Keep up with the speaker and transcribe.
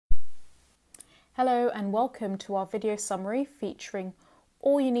Hello and welcome to our video summary featuring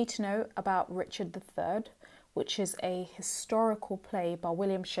all you need to know about Richard III, which is a historical play by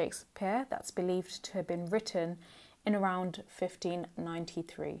William Shakespeare that's believed to have been written in around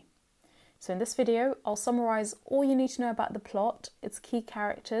 1593. So in this video, I'll summarise all you need to know about the plot, its key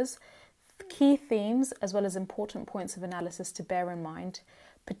characters, key themes, as well as important points of analysis to bear in mind,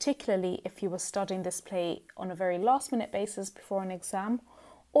 particularly if you were studying this play on a very last-minute basis before an exam,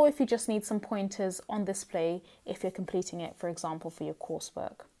 or if you just need some pointers on this play if you're completing it, for example, for your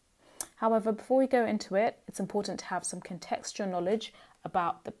coursework. However, before we go into it, it's important to have some contextual knowledge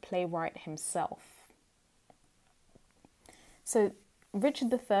about the playwright himself. So,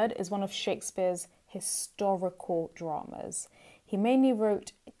 Richard III is one of Shakespeare's historical dramas. He mainly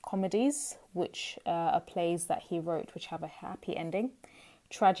wrote comedies, which are plays that he wrote which have a happy ending,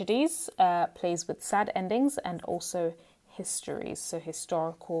 tragedies, plays with sad endings, and also histories, so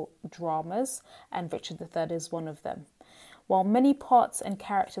historical dramas, and Richard III is one of them. While many parts and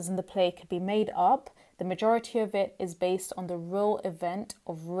characters in the play could be made up, the majority of it is based on the real event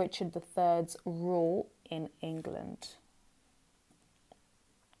of Richard III's rule in England.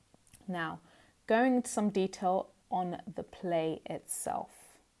 Now, going into some detail on the play itself.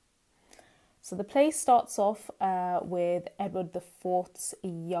 So the play starts off with Edward IV's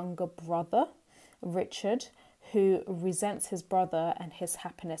younger brother, Richard, who resents his brother and his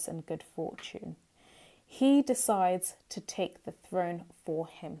happiness and good fortune. He decides to take the throne for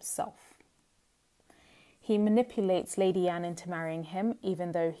himself. He manipulates Lady Anne into marrying him,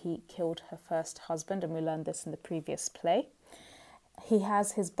 even though he killed her first husband, and we learned this in the previous play. He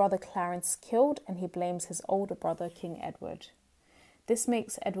has his brother Clarence killed, and he blames his older brother, King Edward. This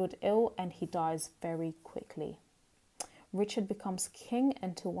makes Edward ill, and he dies very quickly. Richard becomes king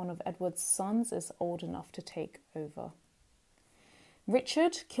until one of Edward's sons is old enough to take over.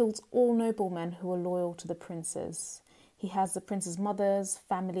 Richard kills all noblemen who are loyal to the princes. He has the prince's mother's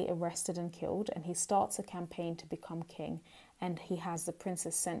family arrested and killed, and he starts a campaign to become king, and he has the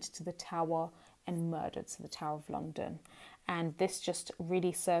princess sent to the Tower and murdered, to the Tower of London. And this just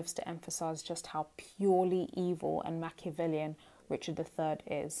really serves to emphasise just how purely evil and Machiavellian Richard III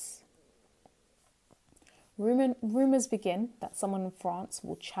is. Rumours begin that someone in France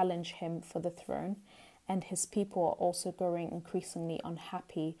will challenge him for the throne, and his people are also growing increasingly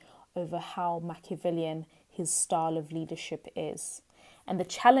unhappy over how Machiavellian his style of leadership is. And the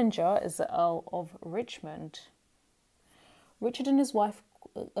challenger is the Earl of Richmond. Richard and his wife,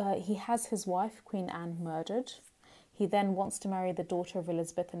 he has his wife, Queen Anne, murdered. He then wants to marry the daughter of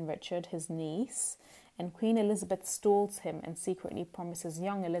Elizabeth and Richard, his niece, and Queen Elizabeth stalls him and secretly promises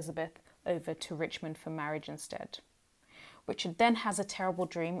young Elizabeth over to Richmond for marriage instead. Richard then has a terrible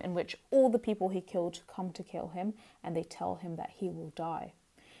dream in which all the people he killed come to kill him, and they tell him that he will die.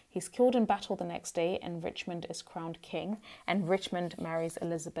 He's killed in battle the next day, and Richmond is crowned king, and Richmond marries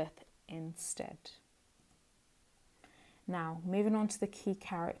Elizabeth instead. Now, moving on to the key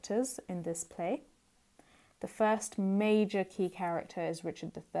characters in this play. The first major key character is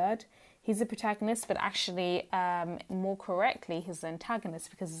Richard III. He's the protagonist, but actually, more correctly, he's the antagonist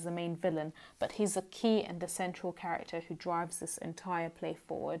because he's the main villain. But he's a key and the central character who drives this entire play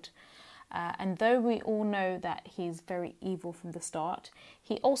forward. And though we all know that he's very evil from the start,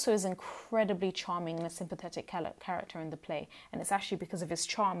 he also is incredibly charming and a sympathetic character in the play. And it's actually because of his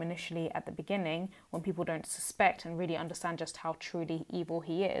charm initially at the beginning, when people don't suspect and really understand just how truly evil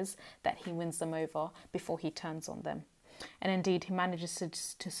he is, that he wins them over before he turns on them. And indeed, he manages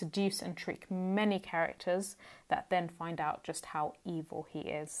to seduce and trick many characters that then find out just how evil he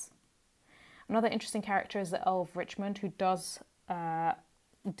is. Another interesting character is the Earl of Richmond, who does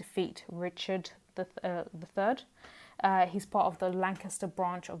defeat Richard III. He's part of the Lancaster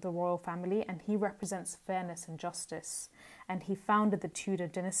branch of the royal family, and he represents fairness and justice. And he founded the Tudor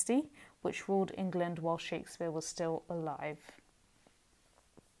dynasty, which ruled England while Shakespeare was still alive.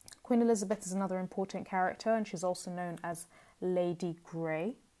 Queen Elizabeth is another important character, and she's also known as Lady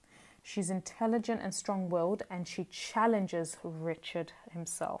Grey. She's intelligent and strong-willed, and she challenges Richard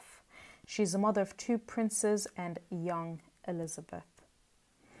himself. She's the mother of 2 princes and young Elizabeth.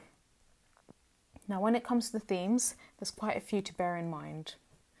 Now, when it comes to the themes, there's quite a few to bear in mind.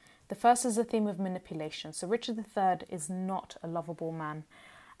 The first is the theme of manipulation. So Richard III is not a lovable man,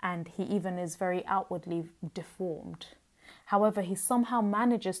 and he even is very outwardly deformed. However, he somehow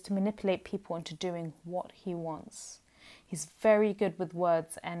manages to manipulate people into doing what he wants. He's very good with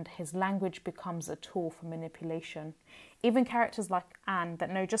words, and his language becomes a tool for manipulation. Even characters like Anne, that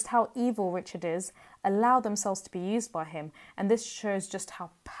know just how evil Richard is, allow themselves to be used by him, and this shows just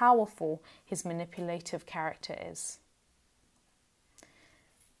how powerful his manipulative character is.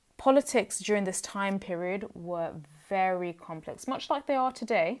 Politics during this time period were very complex, much like they are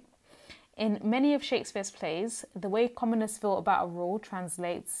today. In many of Shakespeare's plays, the way commoners feel about a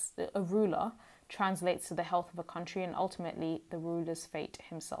ruler translates to the health of a country and ultimately the ruler's fate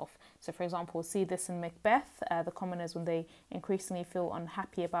himself. So, for example, we'll see this in Macbeth. The commoners, when they increasingly feel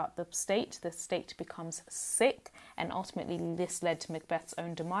unhappy about the state becomes sick, and ultimately this led to Macbeth's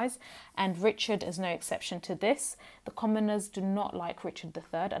own demise. And Richard is no exception to this. The commoners do not like Richard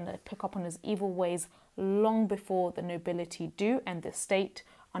III, and they pick up on his evil ways long before the nobility do, and the state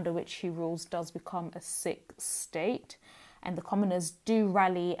under which he rules does become a sick state. And the commoners do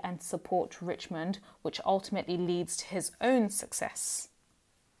rally and support Richmond, which ultimately leads to his own success.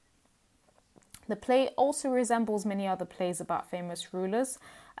 The play also resembles many other plays about famous rulers.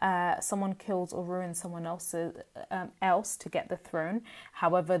 Someone kills or ruins someone else to get the throne.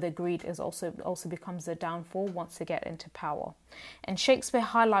 However, the greed is also becomes a downfall once they get into power. And Shakespeare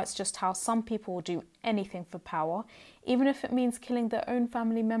highlights just how some people will do anything for power, even if it means killing their own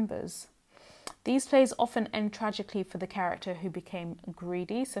family members. These plays often end tragically for the character who became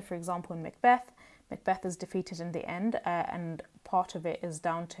greedy. So, for example, in Macbeth, Macbeth is defeated in the end, and part of it is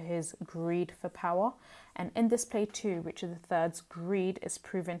down to his greed for power. And in this play too, Richard III's greed is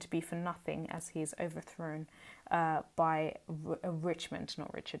proven to be for nothing as he is overthrown by Richmond,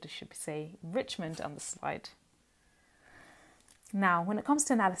 not Richard, I should say Richmond on the slide. Now, when it comes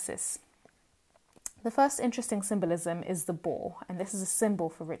to analysis, the first interesting symbolism is the boar, and this is a symbol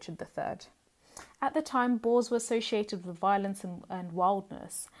for Richard III. At the time, boars were associated with violence and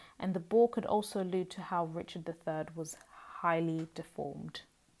wildness, and the boar could also allude to how Richard III was highly deformed.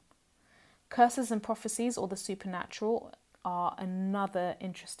 Curses and prophecies, or the supernatural, are another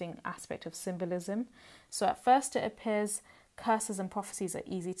interesting aspect of symbolism. So at first it appears curses and prophecies are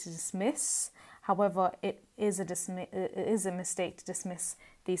easy to dismiss. However, it is a mistake to dismiss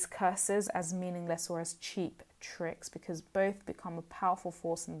these curses as meaningless or as cheap tricks, because both become a powerful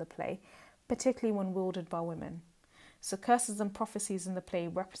force in the play, particularly when wielded by women. So curses and prophecies in the play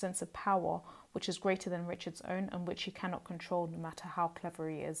represents a power which is greater than Richard's own and which he cannot control no matter how clever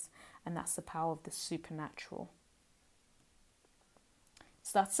he is, and that's the power of the supernatural.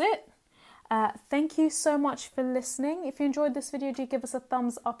 So that's it. Thank you so much for listening. If you enjoyed this video, do give us a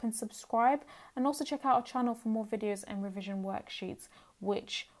thumbs up and subscribe, and also check out our channel for more videos and revision worksheets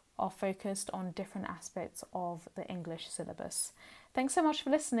which are focused on different aspects of the English syllabus. Thanks so much for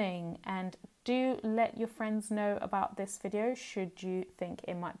listening, and do let your friends know about this video should you think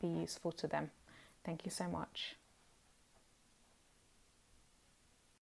it might be useful to them. Thank you so much.